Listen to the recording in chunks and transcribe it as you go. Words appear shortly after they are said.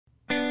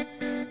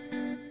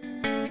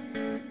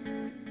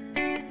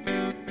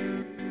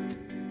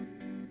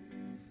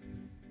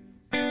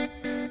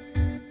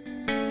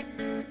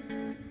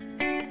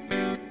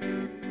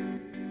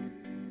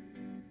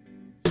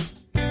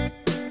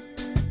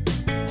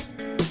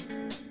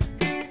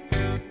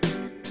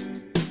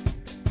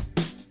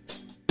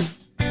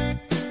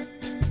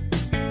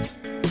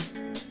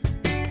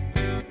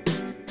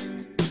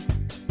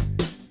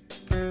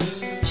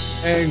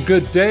And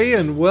good day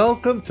and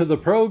welcome to the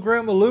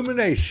program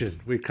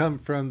Illumination. We come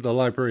from the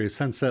library of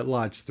Sunset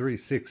Lodge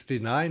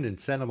 369 in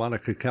Santa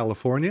Monica,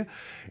 California.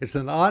 It's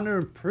an honor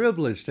and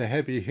privilege to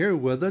have you here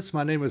with us.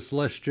 My name is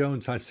Les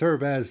Jones. I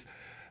serve as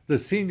the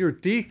senior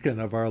deacon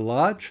of our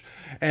lodge.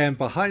 And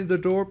behind the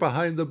door,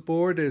 behind the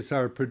board, is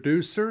our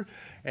producer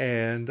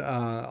and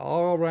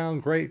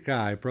all-around great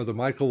guy, Brother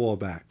Michael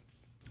Wolbach.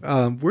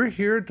 We're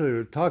here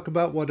to talk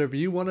about whatever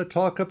you want to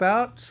talk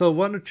about, so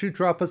why don't you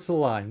drop us a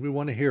line? We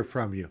want to hear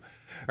from you.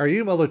 Our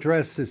email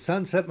address is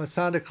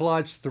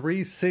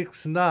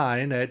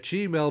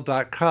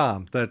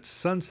sunsetmasoniclodge369@gmail.com.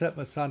 That's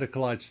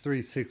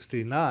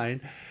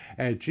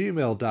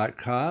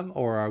sunsetmasoniclodge369@gmail.com,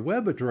 or our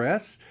web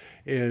address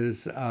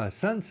is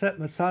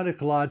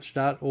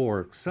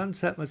sunsetmasoniclodge.org,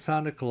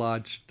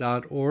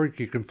 sunsetmasoniclodge.org.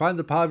 You can find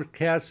the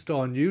podcast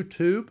on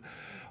YouTube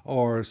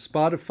or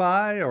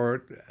Spotify,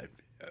 or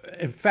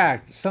in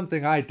fact,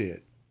 something I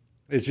did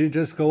is you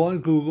just go on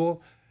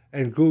Google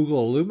and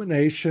Google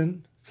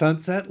Illumination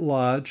Sunset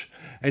Lodge,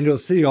 and you'll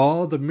see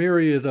all the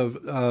myriad of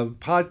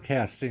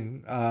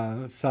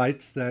podcasting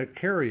sites that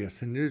carry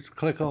us. And you just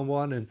click on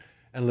one and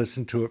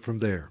listen to it from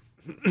there.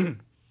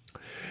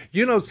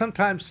 You know,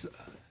 sometimes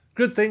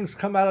good things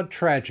come out of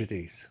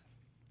tragedies.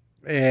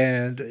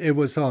 And it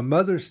was on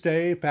Mother's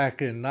Day back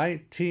in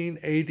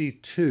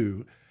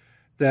 1982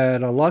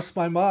 that I lost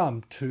my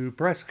mom to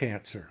breast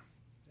cancer.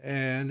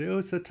 And it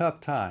was a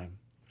tough time.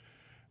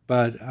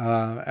 But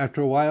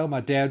after a while,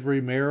 my dad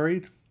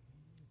remarried.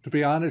 To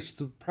be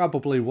honest,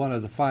 probably one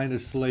of the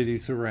finest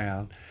ladies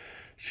around.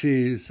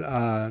 She's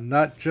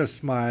not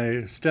just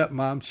my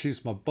stepmom,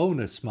 she's my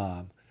bonus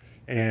mom.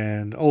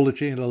 And Ola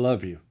Jean, I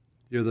love you.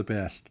 You're the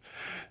best.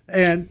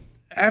 And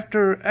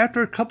after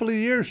a couple of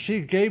years,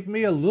 she gave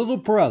me a little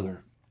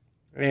brother.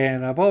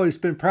 And I've always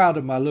been proud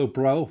of my little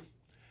bro.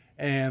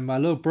 And my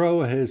little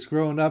bro has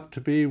grown up to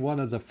be one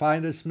of the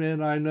finest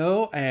men I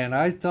know. And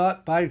I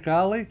thought, by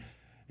golly,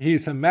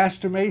 he's a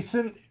master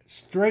mason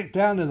straight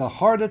down in the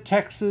heart of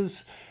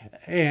Texas.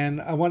 And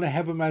I want to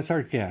have him as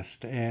our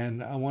guest.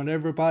 And I want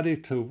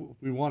everybody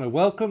we want to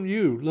welcome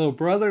you, little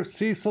brother,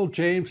 Cecil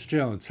James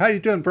Jones. How you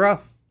doing, bro?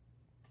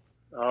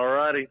 All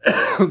righty.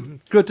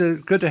 Good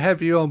to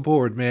have you on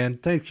board, man.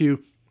 Thank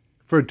you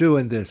for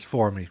doing this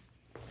for me.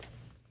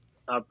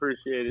 I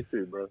appreciate it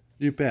too, bro.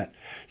 You bet.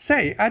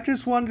 Say, I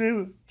just wanted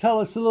to tell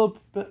us a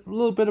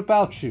little bit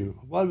about you.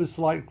 What it was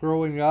like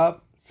growing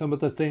up, some of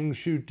the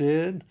things you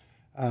did.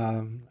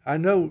 I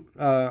know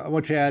I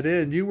want you to add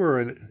in, you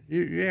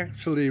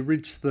actually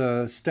reached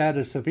the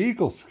status of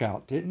Eagle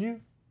Scout, didn't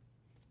you?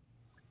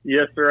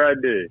 Yes, sir, I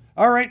did.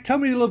 All right, tell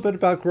me a little bit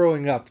about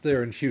growing up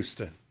there in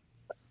Houston.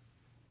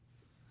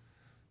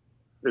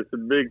 It's a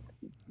big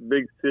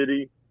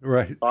city.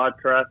 Right. A lot of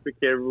traffic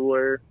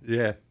everywhere.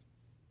 Yeah.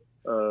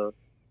 A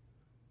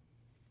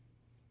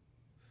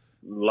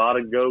lot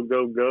of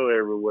go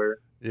everywhere.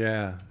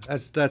 Yeah.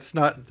 That's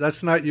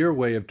not your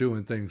way of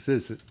doing things,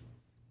 is it?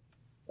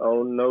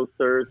 Oh, no,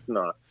 sir, it's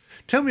not.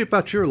 Tell me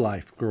about your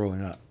life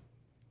growing up.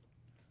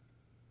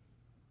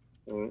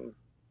 Well,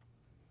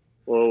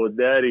 with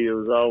Daddy, it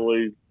was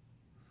always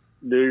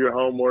do your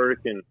homework,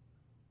 and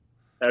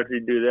after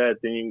you do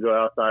that, then you can go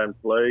outside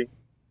and play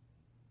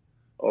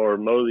or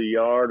mow the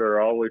yard,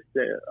 or I was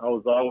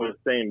always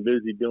staying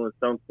busy doing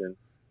something.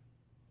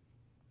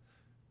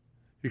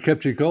 He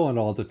kept you going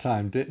all the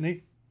time, didn't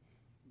he?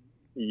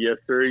 Yes,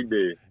 sir, he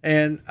did.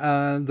 And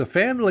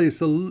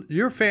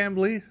your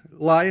family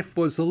life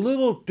was a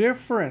little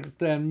different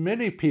than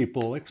many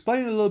people.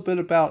 Explain a little bit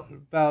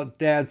about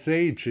Dad's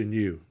age and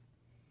you.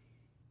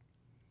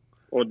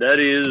 Well,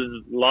 Daddy is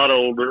a lot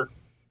older.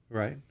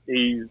 Right.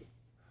 He's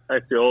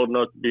actually old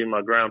enough to be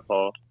my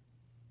grandpa,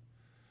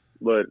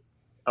 but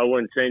I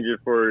wouldn't change it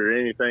for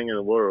anything in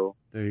the world.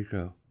 There you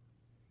go.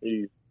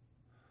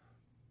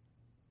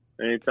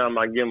 Anytime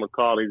I give him a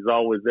call, he's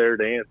always there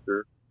to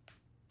answer,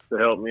 to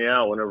help me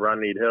out whenever I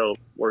need help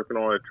working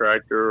on a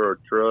tractor or a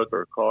truck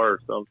or a car or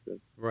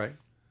something. Right.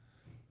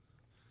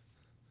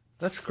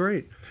 That's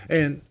great.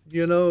 And,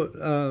 you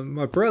know,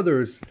 my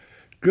brother's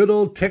good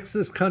old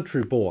Texas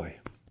country boy.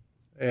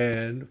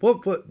 And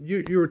what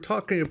you were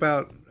talking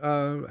about,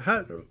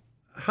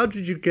 how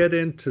did you get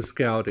into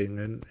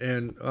scouting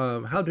and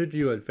how did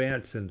you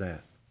advance in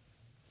that?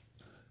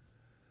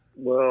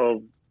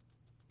 Well,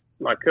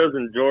 my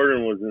cousin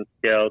Jordan was in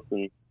Scouts,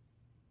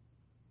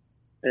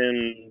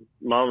 and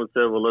Mama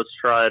said, well, let's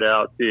try it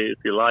out, see if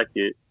you like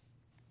it.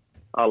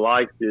 I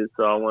liked it,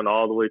 so I went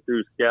all the way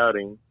through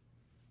Scouting.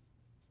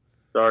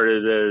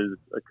 Started as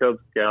a Cub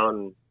Scout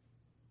and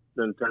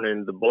then turned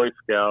into Boy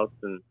Scouts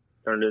and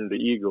turned into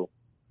Eagle.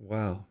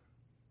 Wow.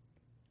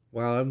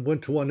 I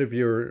went to one of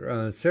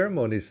your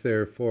ceremonies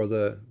there for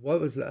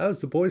what was that? That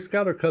was the Boy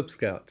Scout or Cub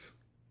Scouts?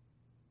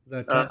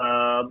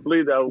 I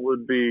believe that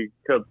would be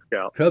Cub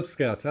Scouts. Cub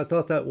Scouts. I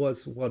thought that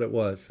was what it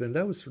was, and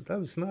that was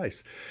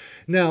nice.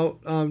 Now,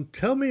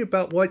 tell me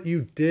about what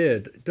you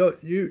did.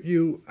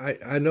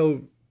 I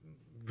know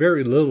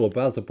very little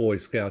about the Boy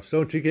Scouts.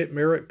 Don't you get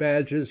merit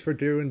badges for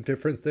doing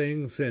different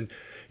things? And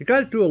you got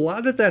to do a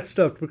lot of that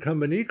stuff to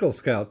become an Eagle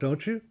Scout,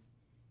 don't you?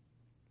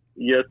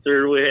 Yes,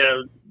 sir.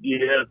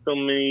 You have so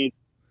many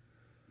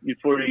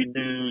before you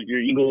do your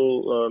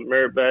Eagle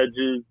merit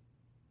badges,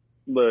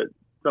 but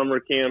summer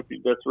camp,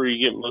 that's where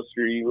you get most of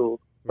your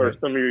Eagle, or Right.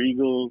 some of your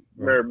Eagle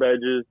Right. merit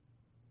badges.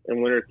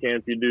 And winter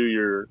camp,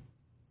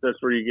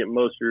 that's where you get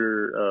most of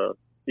your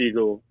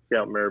Eagle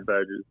Scout merit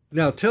badges.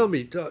 Now tell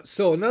me,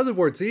 so in other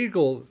words,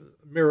 Eagle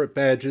merit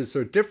badges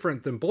are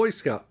different than Boy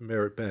Scout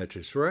merit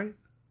badges, right?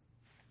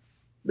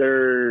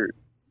 They're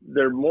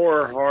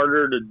more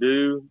harder to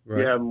do.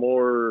 Right. You have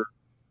more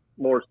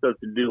stuff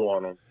to do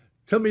on them.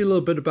 Tell me a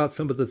little bit about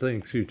some of the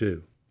things you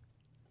do.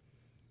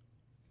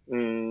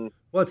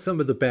 What's some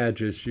of the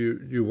badges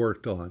you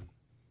worked on?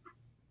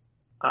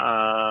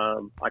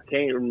 I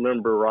can't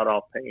remember right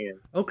offhand.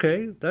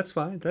 Okay, that's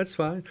fine. That's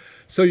fine.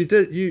 So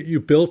you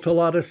built a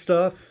lot of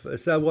stuff.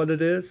 Is that what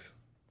it is?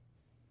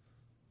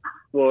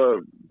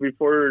 Well,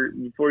 before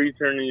you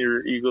turn in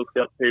your Eagle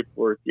Scout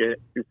paperwork,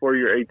 before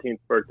your 18th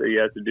birthday, you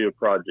have to do a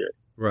project.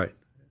 Right.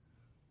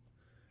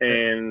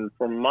 And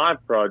for my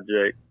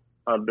project,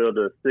 I built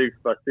a 6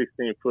 by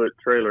 16 foot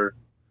trailer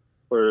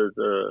for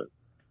the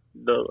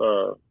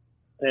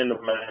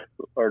tandem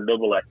axle or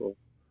double axle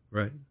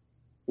Right.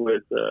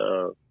 with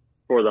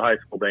for the high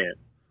school band.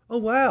 Oh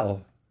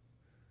wow.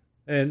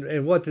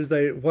 And what did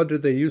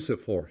they use it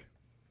for?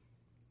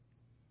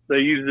 They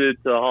use it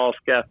to haul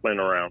scaffolding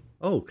around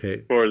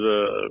Okay. for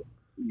the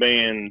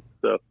band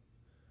stuff.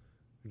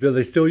 Do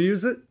they still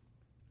use it?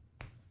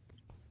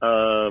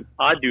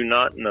 I do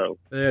not know.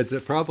 Yeah, they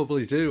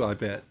probably do, I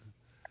bet.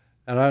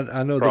 And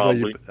I know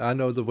Probably.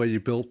 the way you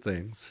build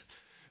things.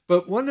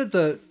 But one of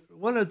the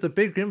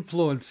big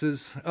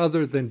influences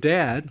other than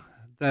Dad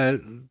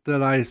that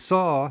I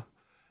saw,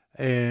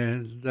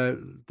 and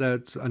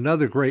that's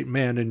another great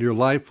man in your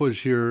life,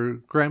 was your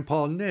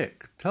Grandpa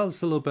Nick. Tell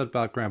us a little bit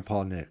about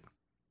Grandpa Nick.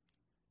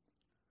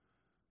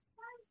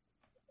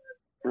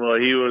 Well,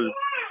 he was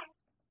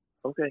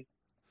okay.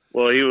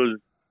 Well, he was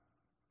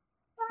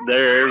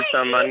there every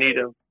time I need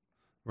him.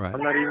 Right.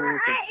 I'm not even.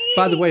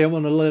 By the way, I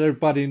want to let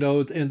everybody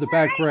know in the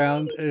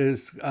background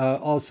is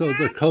also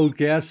the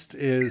co-guest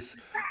is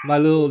my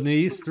little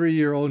niece,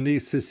 3-year-old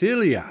niece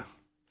Cecilia.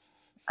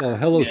 So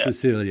hello, Yeah.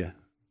 Cecilia.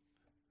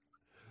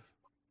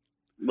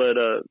 But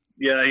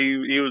yeah,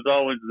 he was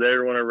always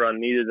there whenever I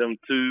needed him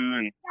too,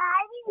 and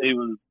he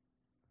was.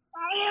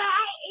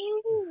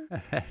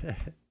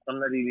 I'm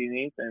not eating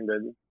anything,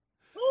 baby.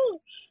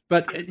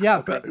 But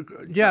yeah,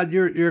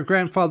 your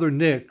grandfather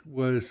Nick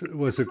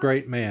was a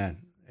great man,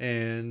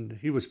 and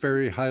he was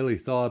very highly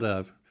thought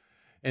of.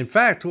 In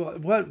fact,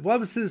 what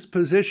was his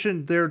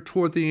position there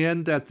toward the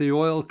end at the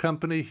oil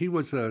company? He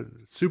was a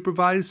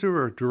supervisor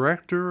or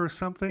director or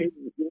something?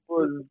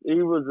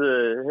 He was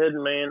a head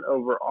man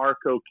over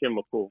Arco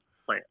Chemical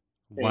Plant.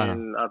 Wow.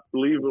 And I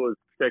believe it was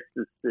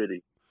Texas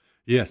City.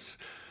 Yes.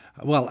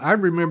 Well, I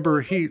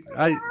remember he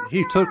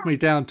took me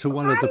down to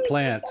one of the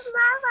plants,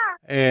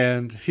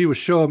 and he was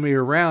showing me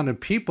around, and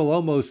people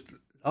almost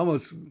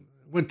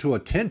went to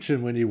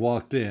attention when he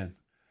walked in.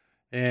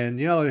 And,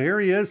 here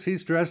he is.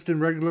 He's dressed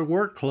in regular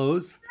work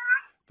clothes.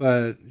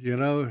 But,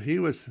 he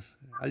was,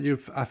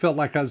 I felt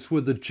like I was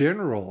with the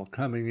general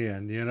coming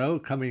in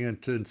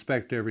to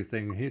inspect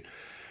everything.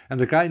 And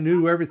the guy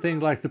knew everything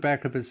like the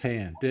back of his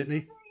hand, didn't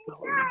he?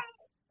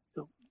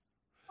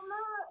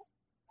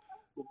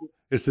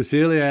 Is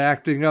Cecilia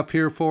acting up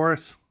here for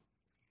us?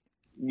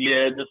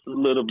 Yeah, just a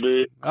little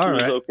bit. All She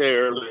right. was okay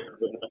earlier,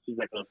 but now she's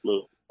acting up a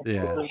little.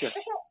 Yeah. Okay.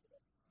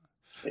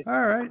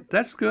 All right,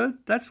 that's good.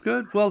 That's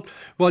good. Well,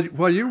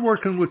 while you're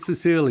working with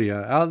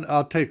Cecilia,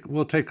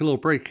 we'll take a little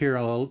break here.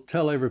 I'll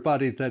tell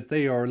everybody that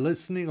they are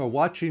listening or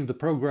watching the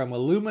program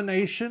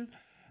Illumination.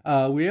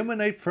 We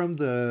emanate from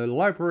the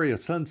library of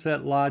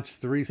Sunset Lodge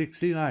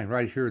 369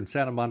 right here in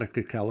Santa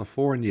Monica,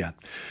 California.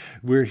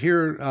 We're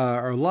here,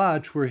 our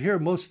lodge, we're here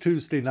most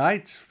Tuesday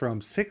nights from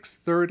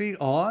 6:30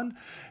 on,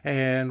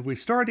 and we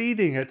start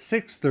eating at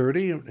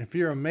 6:30. If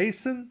you're a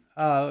Mason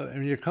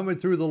and you're coming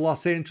through the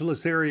Los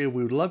Angeles area,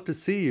 we would love to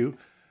see you.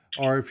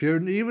 Or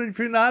even if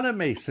you're not a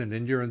Mason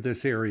and you're in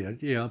this area,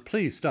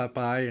 please stop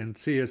by and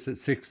see us at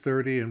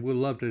 6:30, and we'd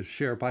love to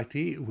share a bite to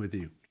eat with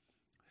you.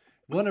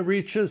 Want to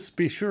reach us,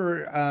 be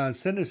sure,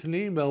 send us an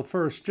email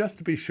first just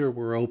to be sure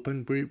we're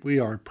open. We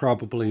are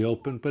probably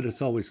open, but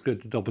it's always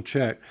good to double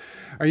check.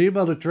 Our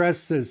email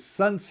address is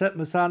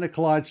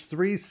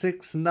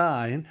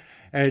sunsetmasoniclodge369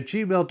 at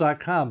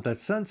gmail.com.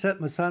 That's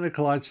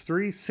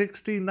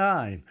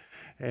sunsetmasoniclodge369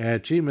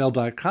 at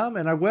gmail.com.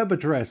 And our web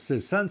address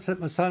is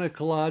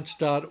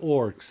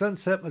sunsetmasoniclodge.org,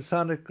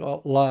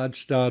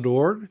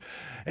 sunsetmasoniclodge.org.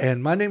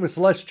 And my name is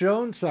Les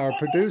Jones. Our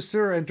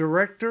producer and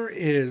director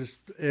is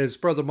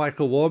Brother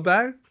Michael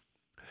Wobach.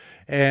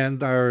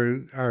 And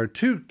our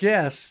two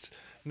guests,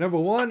 number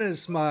one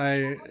is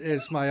my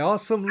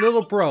awesome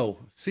little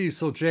bro,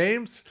 Cecil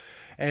James,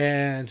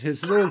 and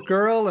his little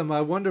girl, and my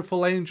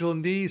wonderful angel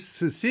niece,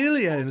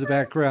 Cecilia, in the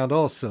background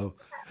also.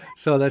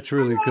 So that's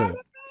really good.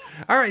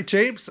 All right,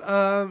 James.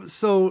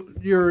 So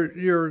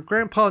your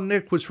grandpa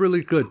Nick was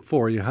really good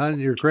for you, huh?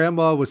 And your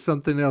grandma was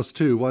something else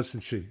too,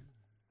 wasn't she?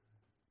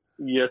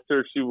 Yes,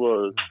 sir, she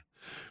was.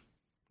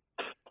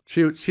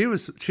 She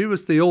was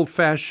the old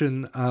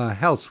fashioned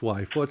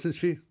housewife, wasn't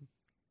she?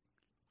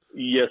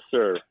 Yes,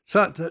 sir.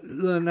 So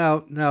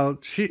now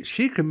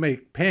she can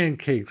make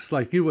pancakes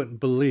like you wouldn't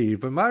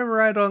believe. Am I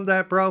right on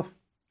that, bro?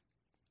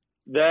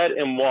 That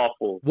and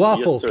waffles.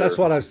 Waffles. Yes, That's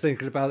sir. what I was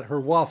thinking about. Her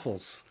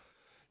waffles.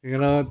 You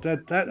know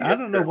that I Yes,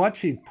 don't know sir. what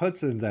she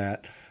puts in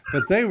that,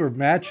 but they were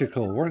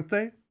magical, weren't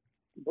they?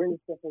 Bring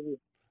stuff over here.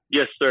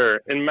 Yes, sir.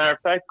 And matter of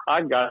fact,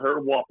 I got her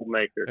waffle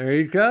maker. There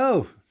you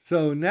go.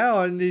 So now all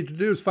I need to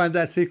do is find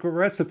that secret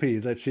recipe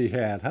that she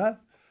had, huh?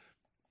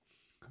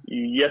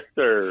 Yes,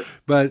 sir.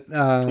 But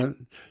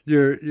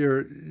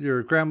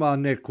your grandma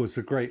Nick was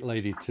a great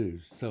lady too.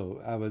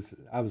 So I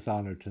was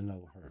honored to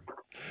know her.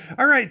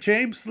 All right,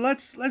 James,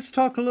 let's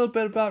talk a little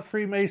bit about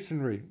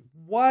Freemasonry.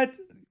 What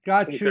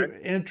got you Okay.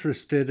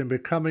 interested in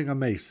becoming a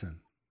Mason?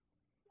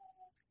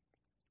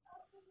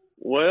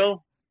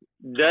 Well,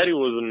 Daddy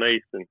was a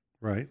Mason.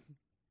 Right,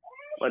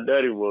 My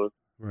daddy was.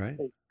 right,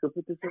 Hey, go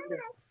put this in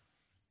there.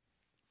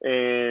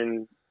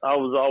 And I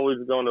was always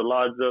going to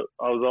lodge up.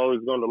 I was always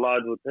going to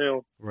lodge with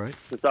him right.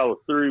 since I was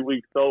 3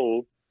 weeks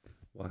old,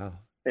 Wow.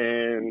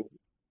 and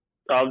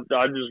I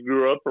just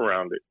grew up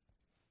around it.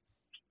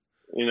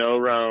 You know,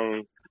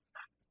 around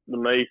the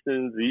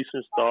Masons, the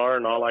Eastern Star,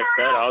 and all like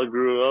that. I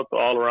grew up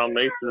all around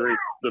Masonry,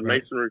 the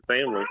Right. Masonry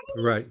family,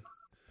 Right.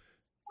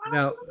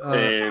 Now,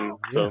 and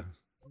yeah, so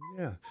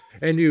yeah.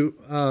 And you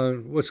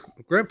was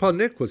Grandpa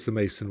Nick was the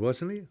Mason,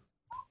 wasn't he?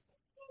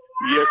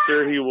 yes,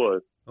 sir, he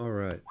was. All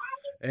right.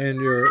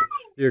 And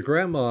your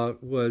grandma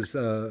was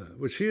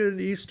she an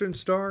Eastern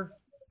Star?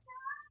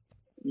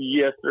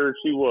 Yes, sir,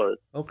 she was.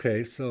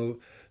 Okay, so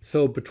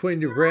between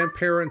your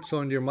grandparents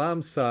on your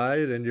mom's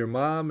side and your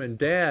mom and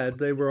dad,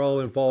 they were all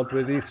involved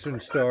with Eastern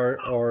Star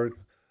or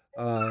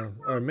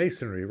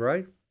Masonry,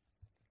 right?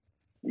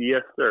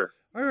 Yes, sir.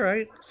 All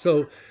right.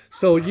 So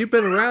you've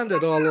been around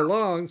it all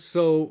along,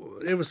 so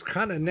it was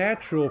kind of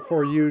natural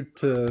for you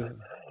to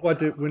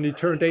when you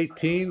turned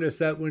 18, is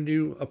that when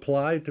you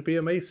applied to be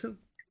a Mason?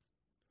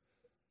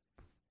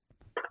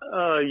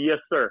 Yes,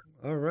 sir.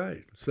 All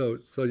right. So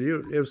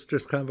it was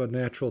just kind of a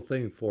natural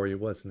thing for you,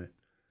 wasn't it?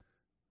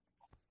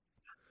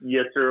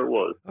 Yes, sir, it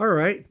was. All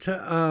right.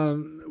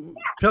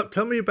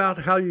 Tell me about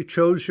how you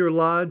chose your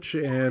lodge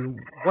and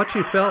what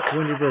you felt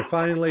when you were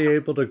finally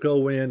able to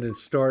go in and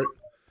start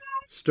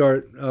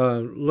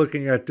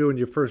looking at doing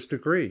your first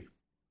degree.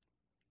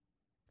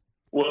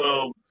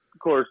 Well, of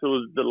course, it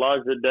was the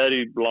lodge that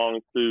Daddy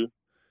belonged to,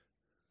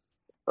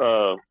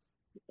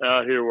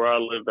 out here where I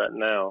live at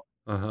now.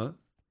 Uh-huh.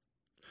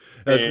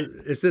 And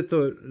Is it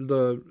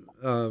the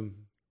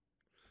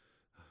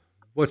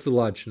what's the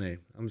lodge name?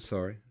 I'm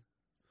sorry.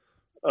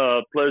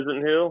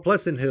 Pleasant Hill.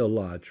 Pleasant Hill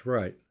Lodge,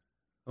 right.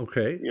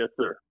 Okay. Yes,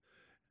 sir.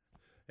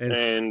 And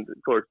And of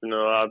course, you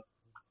know,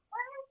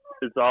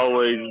 it's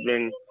always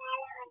been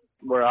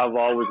where I've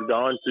always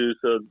gone to.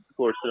 So of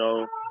course, you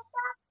know,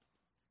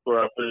 where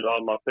I put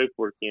all my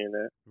paperwork in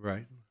at.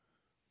 right.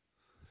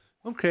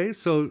 Okay,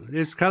 so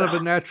it's kind of a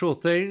natural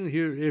thing.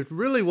 It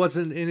really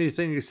wasn't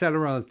anything you sat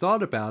around and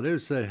thought about. It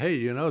was that, hey,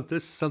 you know,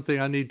 this is something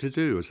I need to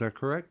do. Is that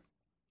correct?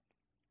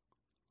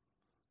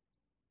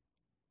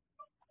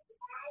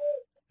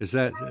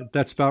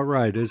 That's about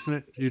right, isn't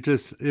it? It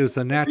was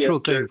a natural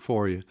Yes, thing sir.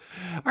 for you.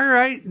 All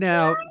right,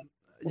 now,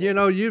 you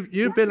know,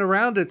 you've been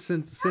around it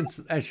since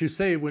as you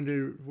say when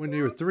you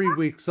were 3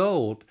 weeks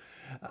old.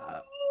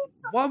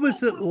 What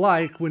was it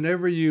like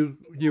whenever you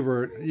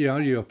were, you know,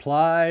 you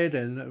applied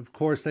and of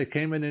course they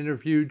came and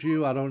interviewed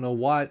you? I don't know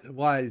why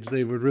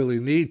they would really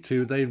need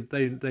to.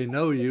 They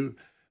know you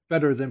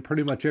better than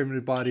pretty much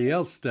everybody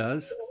else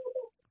does.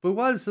 But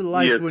what is it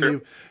like Yes, when sir.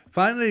 you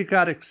finally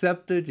got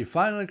accepted, you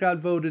finally got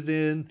voted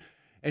in,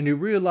 and you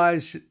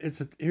realize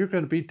you're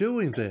going to be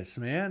doing this,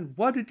 man?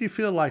 What did you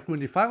feel like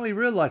when you finally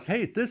realized,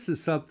 hey, this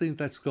is something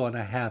that's going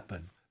to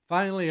happen?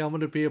 Finally, I'm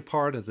going to be a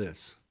part of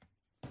this.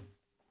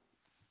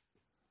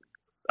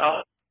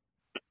 Uh,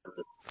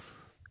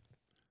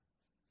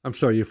 I'm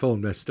sorry, your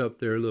phone messed up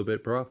there a little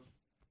bit, bro.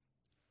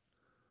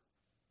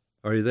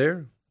 Are you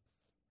there?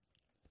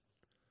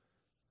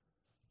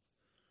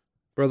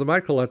 Brother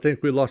Michael, I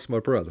think we lost my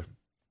brother.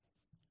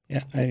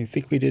 Yeah, I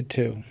think we did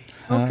too.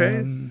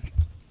 Okay.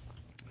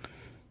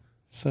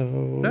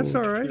 So That's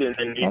all right.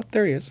 Oh,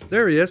 there he is.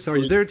 There he is. Are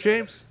you there,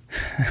 James?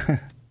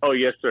 oh,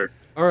 yes, sir.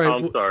 All right.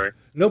 I'm sorry.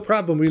 No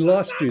problem. We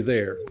lost you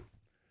there.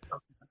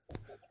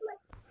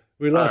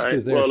 We lost All you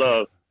right. there.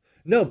 Well,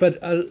 No,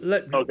 but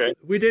Okay.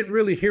 we didn't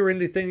really hear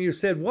anything you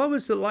said. What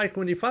was it like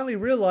when you finally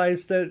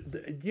realized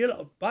that, you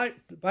know,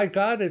 by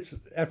God, it's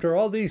after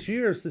all these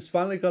years, it's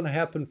finally going to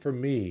happen for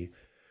me?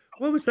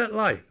 What was that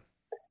like?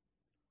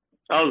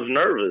 I was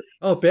nervous.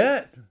 Oh,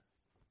 bet.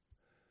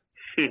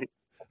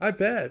 I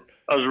bet.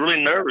 I was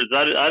really nervous.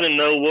 I didn't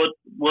know what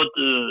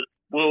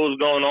was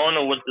going on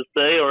or what to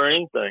say or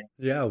anything.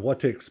 Yeah, what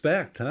to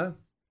expect, huh?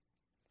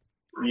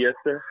 Yes,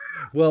 sir.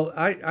 Well,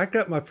 I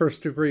got my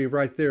first degree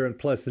right there in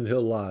Pleasant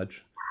Hill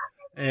Lodge.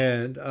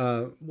 And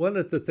one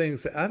of the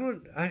things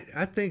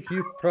I think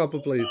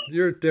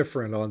you're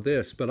different on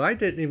this, but I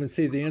didn't even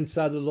see the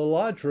inside of the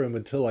lodge room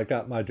until I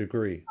got my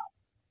degree.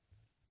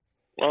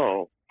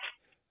 Oh,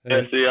 yeah.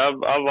 And See,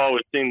 I've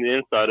always seen the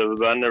inside of it,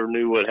 but I never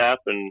knew what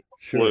happened.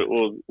 sure.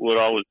 What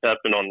always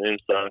happened on the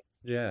inside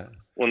Yeah.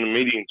 when the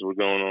meetings were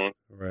going on.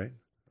 Right.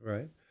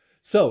 Right.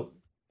 So,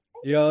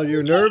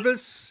 you're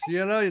nervous.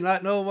 You're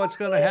not knowing what's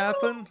going to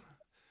happen.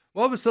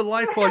 What was it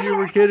like while you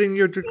were getting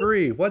your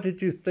degree? What did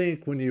you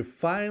think when you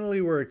finally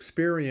were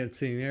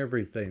experiencing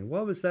everything?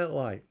 What was that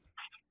like?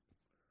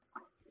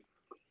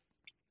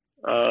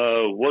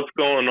 What's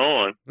going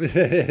on? What's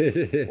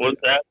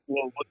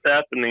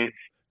happening?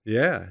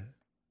 Yeah.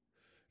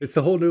 It's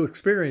a whole new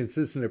experience,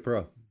 isn't it,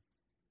 bro?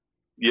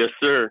 Yes,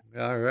 sir.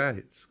 All right.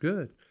 It's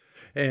good.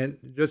 And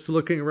just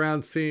looking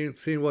around, seeing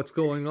what's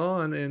going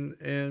on,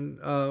 and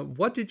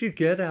what did you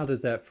get out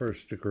of that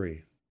first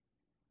degree?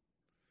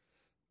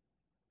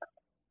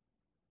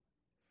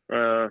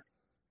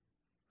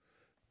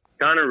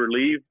 Kind of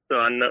relieved. So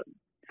I know,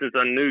 since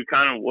I knew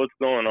kind of what's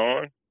going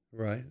on,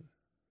 Right.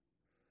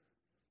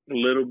 a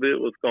little bit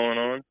what's going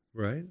on.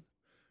 Right.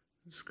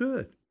 It's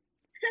good.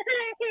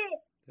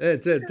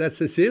 That's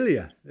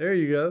Cecilia. There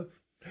you go.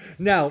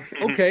 Now,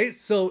 okay,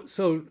 so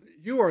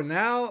you are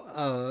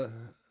now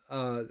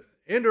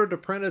entered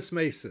apprentice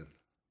mason.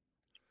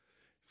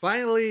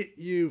 Finally,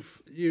 you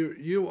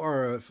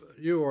are a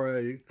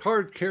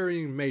card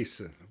carrying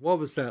mason. What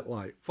was that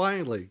like?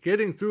 Finally,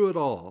 getting through it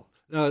all.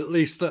 At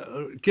least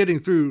getting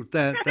through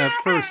that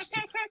first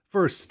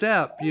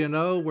step.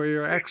 Where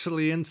you're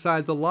actually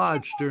inside the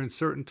lodge during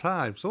certain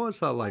times. What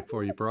was that like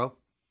for you, bro?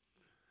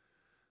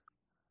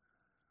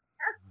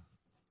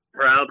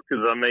 Proud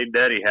because I made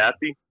Daddy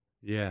happy.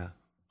 Yeah.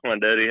 My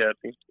daddy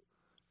happy.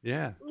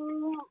 Yeah.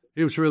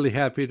 He was really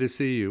happy to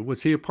see you.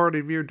 Was he a part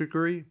of your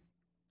degree?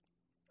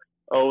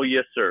 Oh,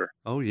 yes, sir.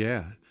 Oh,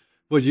 yeah.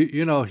 Well,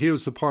 he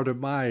was a part of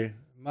my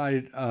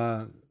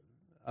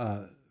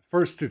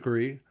first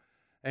degree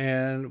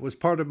and was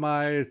part of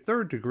my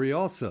third degree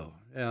also.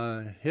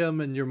 Him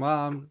and your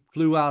mom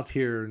flew out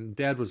here, and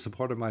Dad was a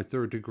part of my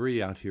third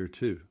degree out here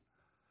too.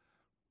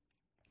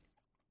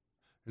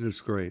 And it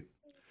was great.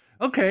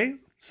 Okay,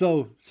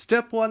 so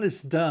step one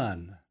is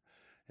done.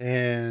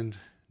 And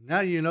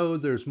now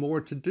there's more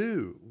to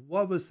do.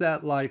 What was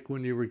that like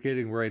when you were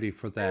getting ready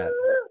for that?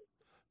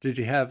 Did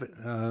you have,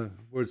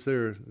 was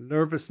there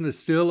nervousness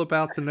still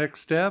about the next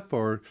step,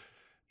 or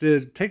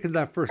did taking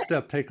that first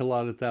step take a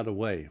lot of that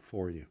away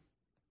for you?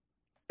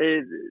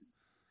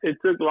 It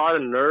took a lot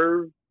of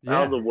nerve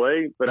out of the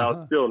way, but I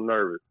was still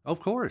nervous. Of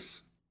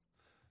course.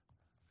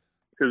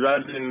 Because I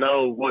didn't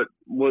know what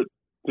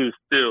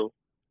to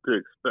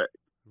expect.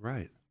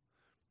 Right.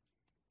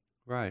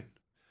 Right.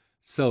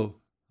 So,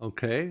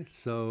 okay,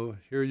 so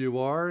here you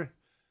are,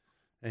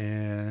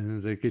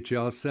 and they get you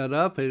all set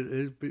up.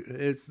 It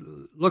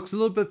looks a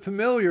little bit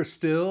familiar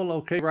still,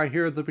 okay, right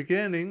here at the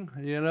beginning,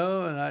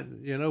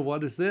 and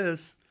what is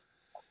this?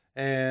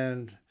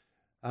 And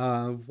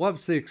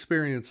what's the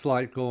experience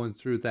like going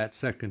through that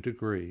second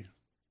degree?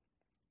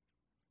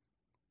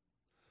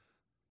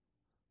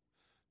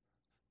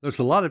 There's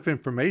a lot of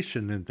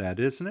information in that,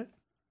 isn't it?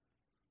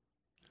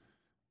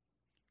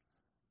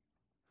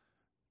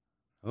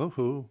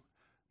 Oh,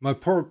 my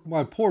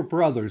poor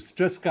brother's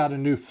just got a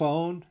new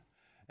phone,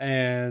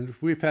 and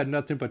we've had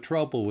nothing but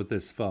trouble with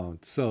this phone.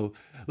 So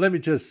let me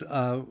just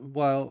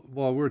while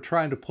we're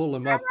trying to pull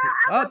him up.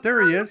 Oh,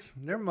 there he is.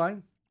 Never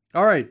mind.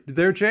 All right,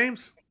 there,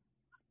 James.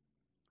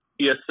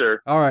 Yes,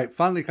 sir. All right,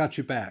 finally got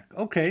you back.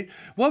 Okay,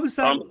 what was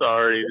that? I'm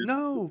sorry.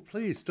 No,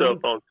 please Cell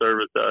don't. phone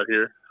service out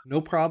here.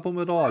 No problem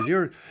at all.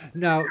 You're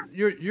out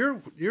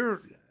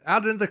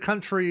in the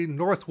country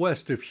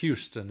northwest of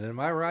Houston.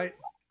 Am I right?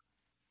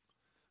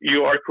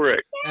 You are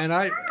correct. And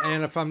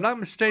if I'm not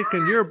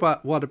mistaken, you're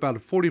about a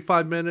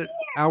 45-minute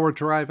hour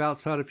drive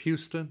outside of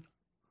Houston?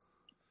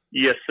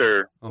 Yes,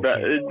 sir.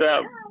 Okay.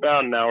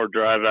 About an hour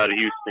drive out of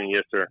Houston.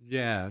 Yes, sir.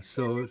 Yeah,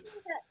 so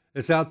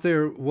it's out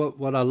there.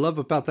 What I love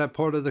about that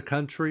part of the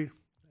country,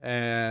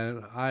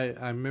 and I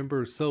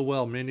remember so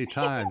well many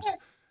times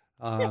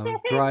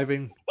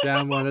driving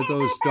down one of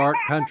those dark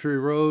country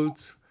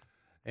roads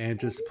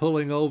and just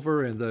pulling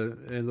over in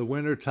the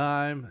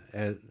wintertime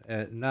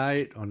at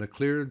night on a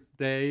clear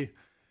day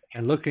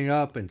and looking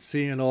up and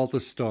seeing all the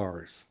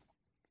stars.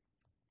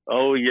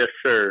 Oh, yes,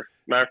 sir.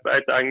 Matter of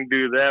fact, I can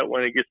do that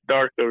when it gets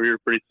dark over here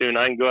pretty soon.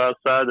 I can go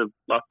outside of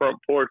my front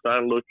porch and I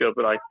can look up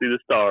and I can see the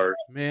stars.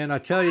 Man, I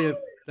tell you,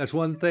 that's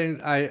one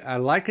thing. I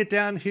like it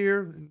down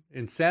here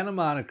in Santa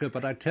Monica,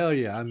 but I tell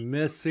you, I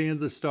miss seeing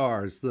the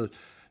stars.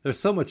 There's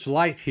so much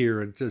light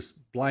here, it just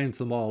blinds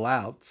them all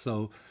out.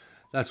 So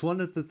that's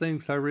one of the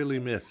things I really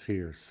miss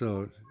here.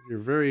 So you're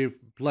very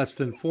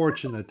blessed and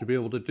fortunate to be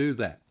able to do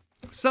that.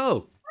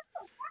 So,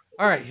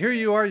 all right, here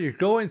you are. You're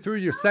going through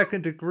your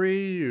second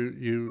degree.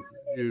 You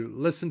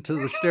listen to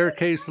the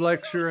staircase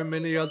lecture and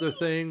many other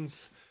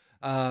things.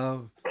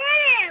 What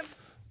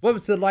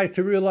was it like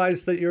to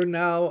realize that you're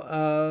now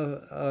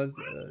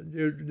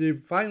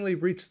you finally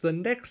reached the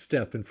next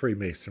step in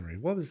Freemasonry?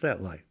 What was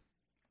that like?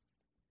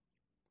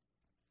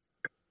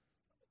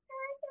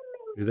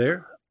 You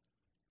there?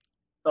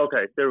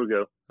 Okay, there we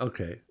go.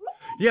 Okay.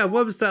 Yeah,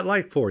 what was that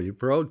like for you,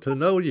 bro? To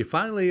know you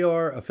finally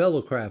are a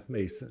fellow craft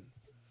mason.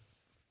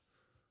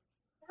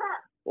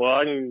 Well,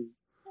 I can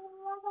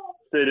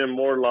sit in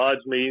more lodge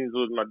meetings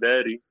with my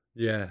daddy,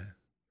 Yeah,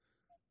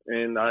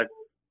 and it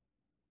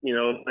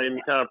made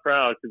me kind of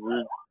proud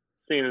because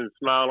seeing the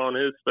smile on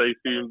his face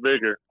even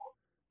bigger,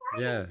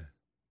 yeah.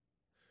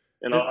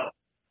 and all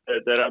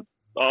that I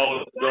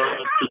always going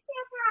to,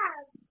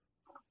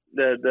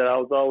 that I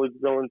was always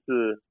going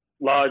to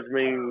lodge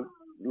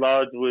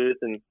with,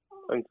 and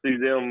see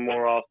them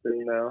more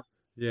often now.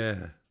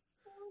 Yeah.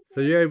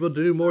 So you're able to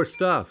do more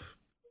stuff.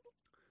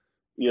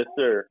 Yes,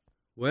 sir.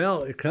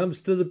 Well, it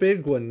comes to the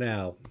big one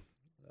now,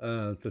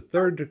 the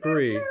third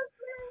degree.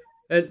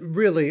 And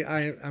really,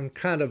 I'm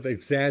kind of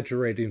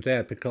exaggerating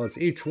that because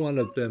each one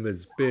of them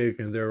is big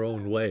in their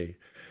own way.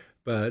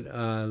 But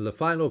the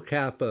final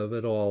cap of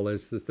it all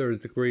is the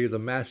third degree, the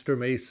Master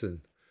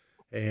Mason.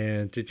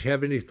 And did you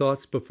have any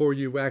thoughts before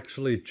you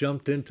actually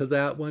jumped into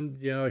that one?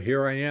 You know,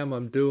 here I am,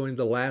 I'm doing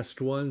the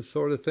last one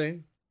sort of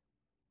thing?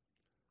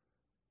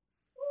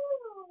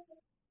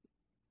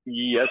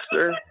 Yes,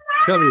 sir.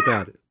 Tell me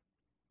about it.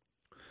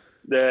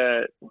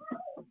 That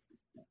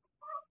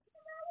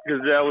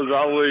because that was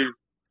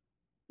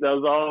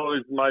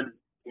always my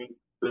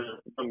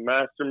the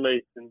Master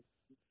Mason.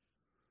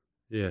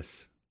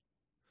 Yes.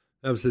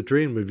 That was a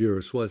dream of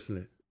yours, wasn't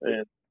it?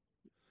 And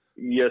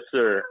yes,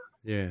 sir.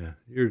 Yeah.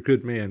 You're a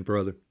good man,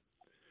 brother. And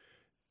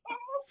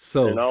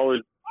So, I'm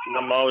always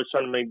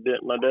trying to make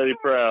my daddy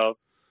proud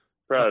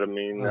of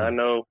me. And I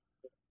know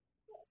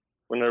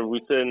whenever we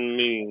sit in a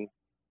meeting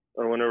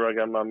or whenever I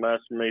got my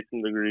Master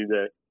Mason degree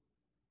that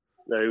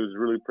he was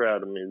really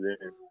proud of me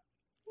then.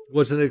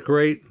 wasn't it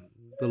great?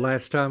 The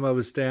last time I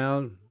was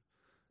down,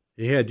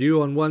 he had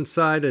you on one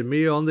side and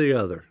me on the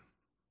other,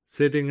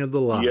 sitting in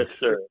the lodge. Yes,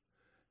 sir.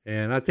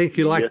 And I think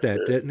he liked that,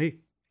 sir. didn't he?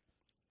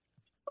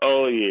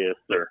 Oh, yes,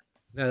 sir.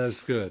 Yeah,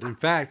 that's good. In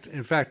fact,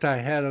 I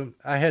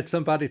had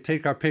somebody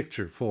take our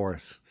picture for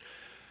us.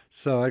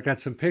 So I got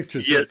some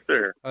pictures Yes,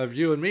 sir. of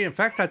you and me. In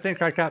fact, I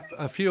think I got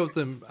a few of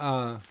them.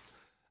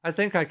 I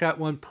think I got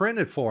one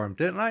printed for him,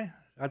 didn't I?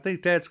 I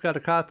think Dad's got a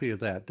copy of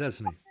that,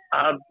 doesn't he?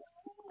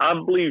 I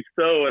believe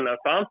so. And if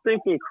I'm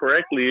thinking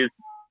correctly, it's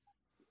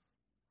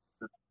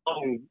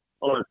on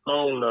its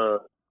own.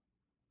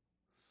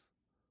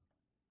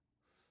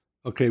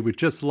 Okay, we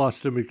just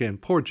lost him again.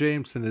 Poor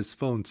James and his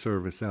phone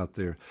service out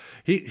there.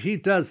 He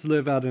does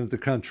live out in the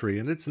country,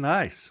 and it's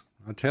nice.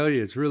 I'll tell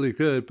you, it's really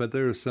good, but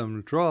there are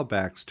some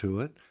drawbacks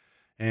to it,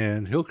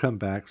 and he'll come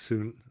back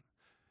soon.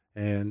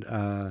 And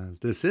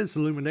this is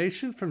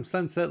Illumination from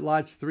Sunset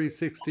Lodge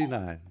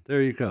 369.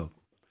 There you go.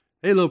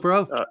 Hey, little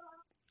bro.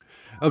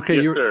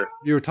 Okay, yes, sir.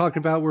 you were talking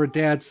about where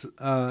Dad's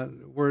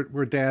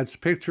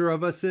picture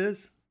of us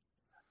is.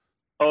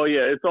 Oh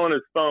yeah, it's on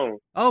his phone.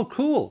 Oh,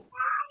 cool.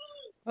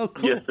 Oh,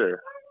 cool. Yes, sir.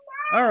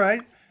 All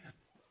right.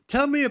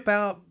 Tell me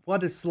about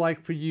what it's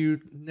like for you.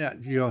 Now,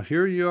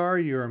 here you are.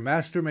 You're a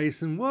Master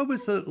Mason. What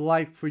was it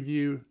like for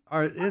you?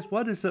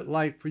 What is it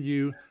like for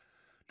you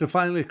to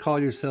finally call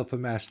yourself a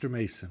Master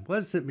Mason? What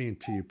does it mean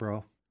to you,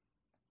 bro?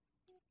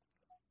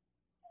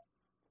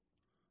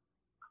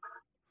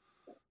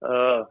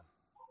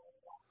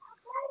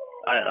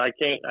 I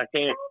can't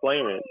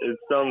explain it. It's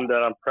something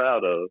that I'm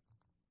proud of.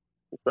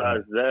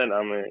 Besides that,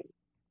 I mean,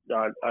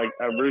 I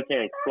really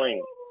can't explain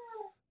it.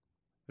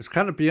 It's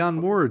kind of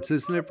beyond words,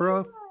 isn't it,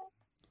 bro?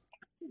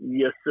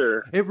 Yes,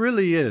 sir. It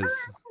really is.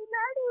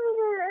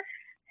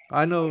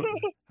 I know.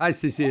 Hi,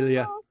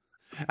 Cecilia.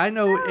 I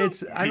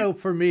know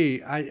for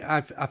me,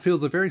 I feel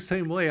the very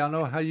same way. I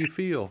know how you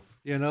feel,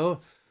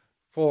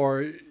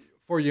 for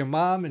your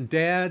mom and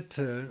dad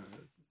to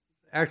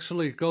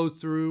actually go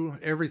through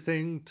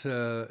everything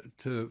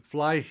to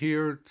fly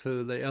here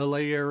to the LA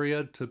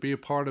area to be a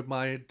part of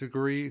my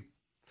degree,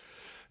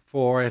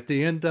 for at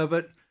the end of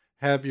it,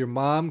 have your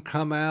mom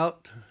come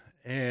out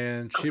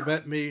and she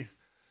met me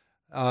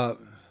on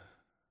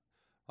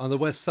the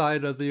west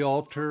side of the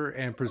altar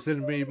and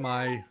presented me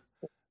my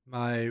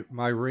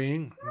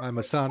ring, my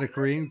Masonic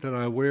ring that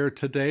I wear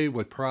today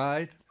with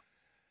pride.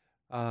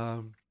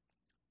 To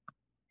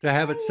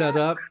have it set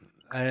up,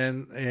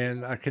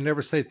 and I can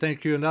never say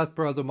thank you enough,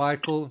 Brother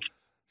Michael.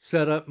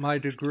 Set up my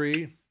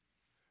degree,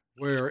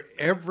 where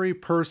every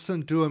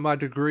person doing my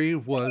degree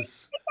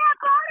was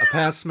a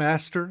past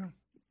master.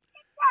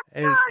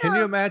 And can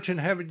you imagine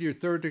having your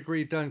third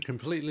degree done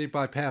completely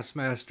by past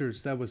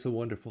masters? That was a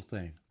wonderful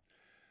thing.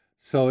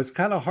 So it's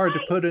kind of hard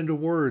to put into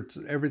words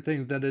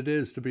everything that it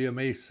is to be a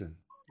Mason,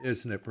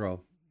 isn't it,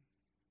 bro?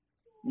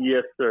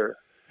 Yes, sir.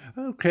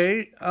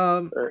 Okay.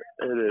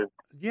 It is.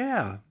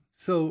 Yeah.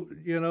 So,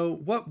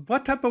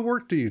 what type of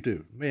work do you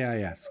do, may I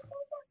ask?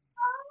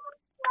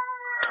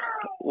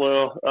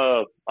 Well,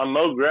 I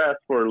mow grass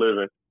for a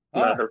living,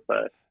 matter of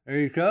fact. There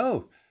you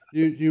go.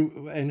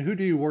 And who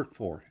do you work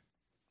for?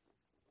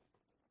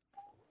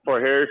 For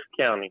Harris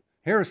County.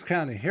 Harris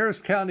County. Harris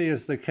County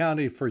is the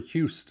county for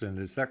Houston.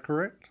 Is that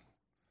correct?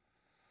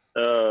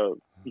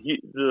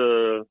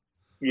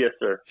 Yes,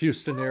 sir.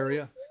 Houston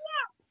area.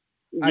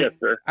 Yes,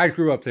 sir. I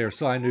grew up there,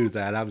 so I knew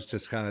that. I was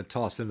just kind of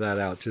tossing that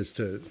out just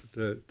to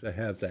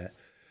have that.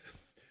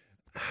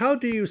 How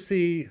do you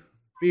see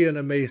being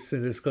a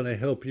Mason is going to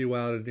help you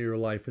out in your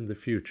life in the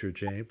future,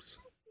 James?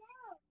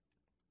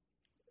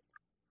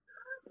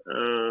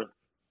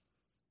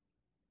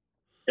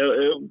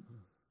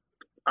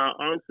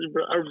 Honestly,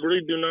 bro, I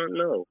really do not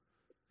know.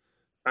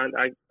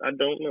 I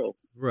don't know.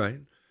 Right.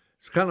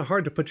 It's kind of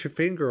hard to put your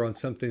finger on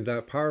something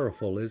that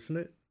powerful, isn't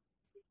it?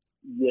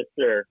 Yes,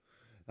 sir.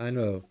 I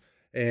know.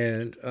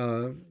 And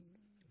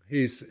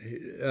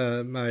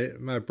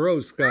my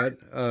bro's got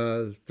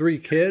 3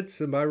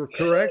 kids. Am I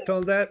correct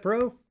on that,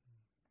 bro?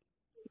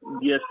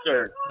 Yes,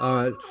 sir.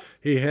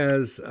 He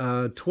has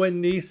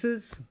twin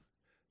nieces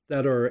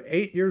that are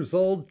 8 years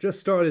old, just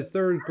started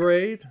 3rd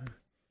grade,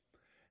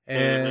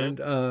 and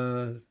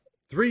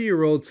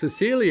 3-year-old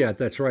Cecilia.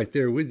 That's right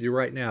there with you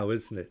right now,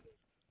 isn't it?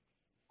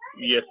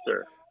 Yes,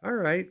 sir. All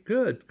right,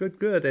 good.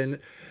 And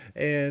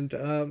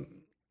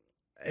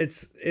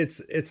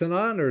it's an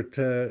honor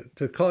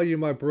to call you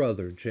my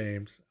brother,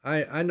 James.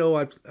 I know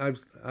I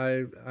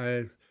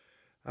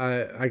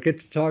get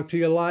to talk to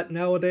you a lot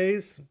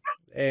nowadays,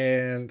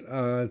 and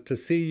to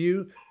see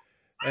you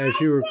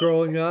as you were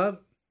growing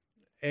up,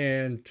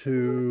 and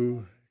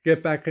to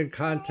get back in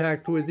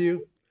contact with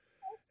you,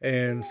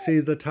 and see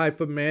the type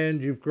of man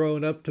you've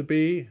grown up to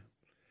be.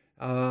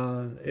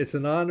 It's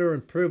an honor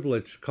and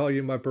privilege to call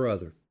you my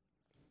brother.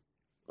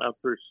 I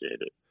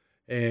appreciate it.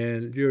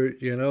 And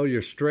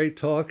you're straight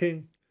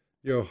talking,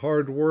 you're a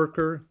hard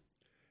worker,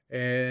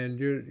 and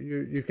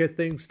you get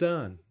things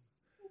done.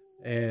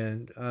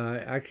 And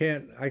I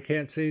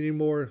can't say any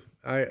more.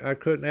 I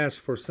couldn't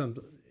ask for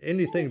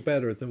anything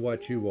better than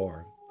what you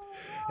are.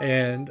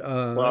 And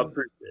well, I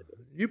appreciate it.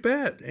 You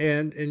bet.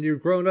 And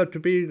you've grown up to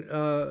be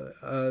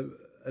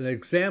an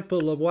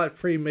example of what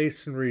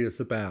Freemasonry is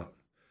about.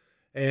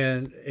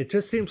 And it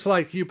just seems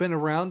like you've been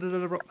around it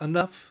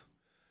enough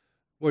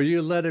where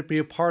you let it be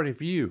a part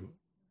of you.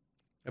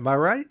 Am I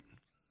right?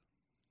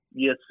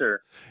 Yes,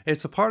 sir.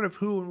 It's a part of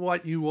who and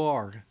what you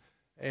are,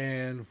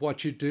 and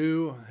what you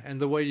do, and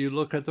the way you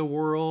look at the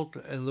world,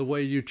 and the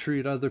way you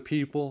treat other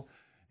people.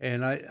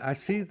 And I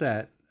see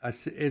that. I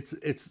see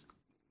it's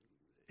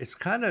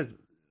kind of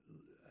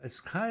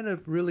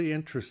really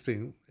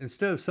interesting.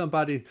 Instead of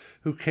somebody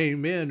who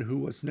came in who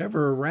was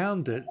never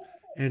around it,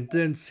 and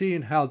then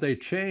seeing how they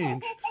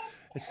change,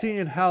 and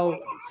seeing how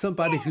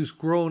somebody who's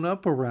grown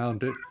up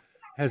around it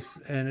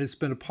and it's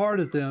been a part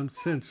of them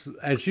since,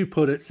 as you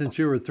put it, since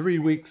you were 3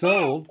 weeks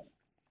old,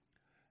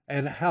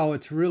 and how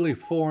it's really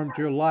formed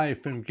your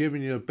life and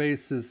given you a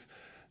basis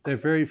that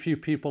very few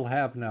people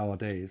have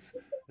nowadays.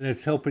 And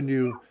it's helping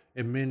you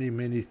in many,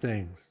 many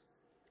things.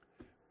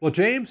 Well,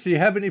 James, do you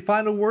have any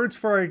final words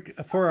for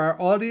our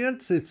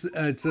audience?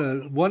 It's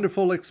a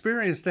wonderful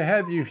experience to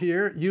have you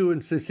here, you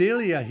and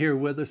Cecilia here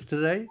with us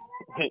today.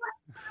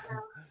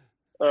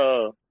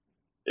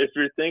 If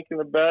you're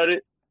thinking about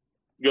it,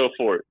 go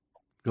for it.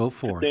 Go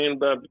for it. If you're thinking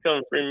about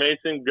becoming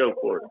Freemason, go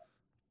for it.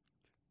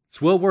 It's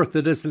well worth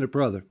it, isn't it,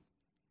 brother?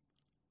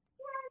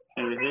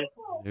 Mm-hmm.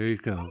 There you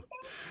go.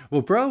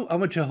 Well, bro, I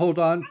want you to hold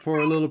on for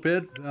a little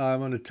bit. I'm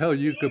going to tell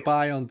you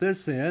goodbye on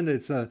this end.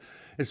 It's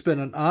been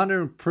an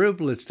honor and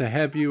privilege to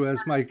have you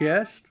as my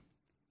guest.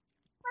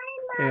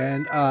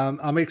 And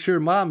I'll make sure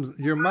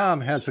your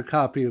mom has a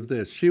copy of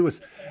this.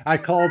 I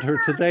called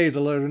her today to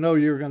let her know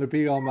you were going to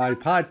be on my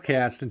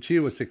podcast, and she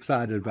was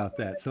excited about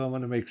that. So I'm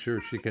going to make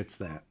sure she gets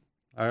that.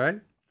 All right?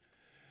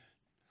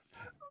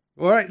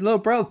 All right, little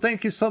bro,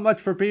 thank you so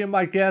much for being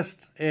my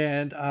guest.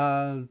 And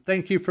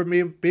thank you for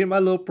being my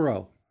little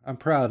bro. I'm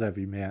proud of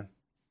you, man.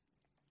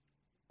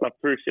 I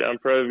appreciate it. I'm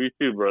proud of you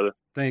too, brother.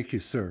 Thank you,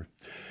 sir.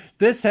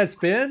 This has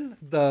been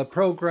the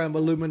program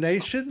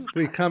Illumination.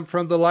 We come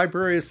from the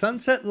Library of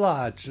Sunset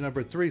Lodge,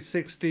 number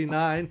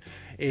 369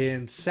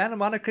 in Santa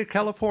Monica,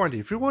 California.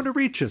 If you want to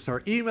reach us,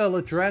 our email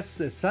address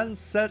is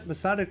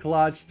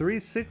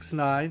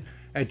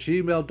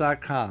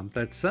sunsetmasoniclodge369@gmail.com.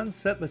 That's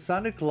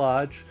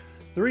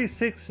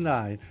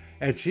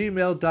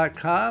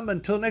sunsetmasoniclodge369@gmail.com.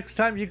 Until next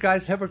time, you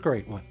guys have a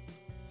great one.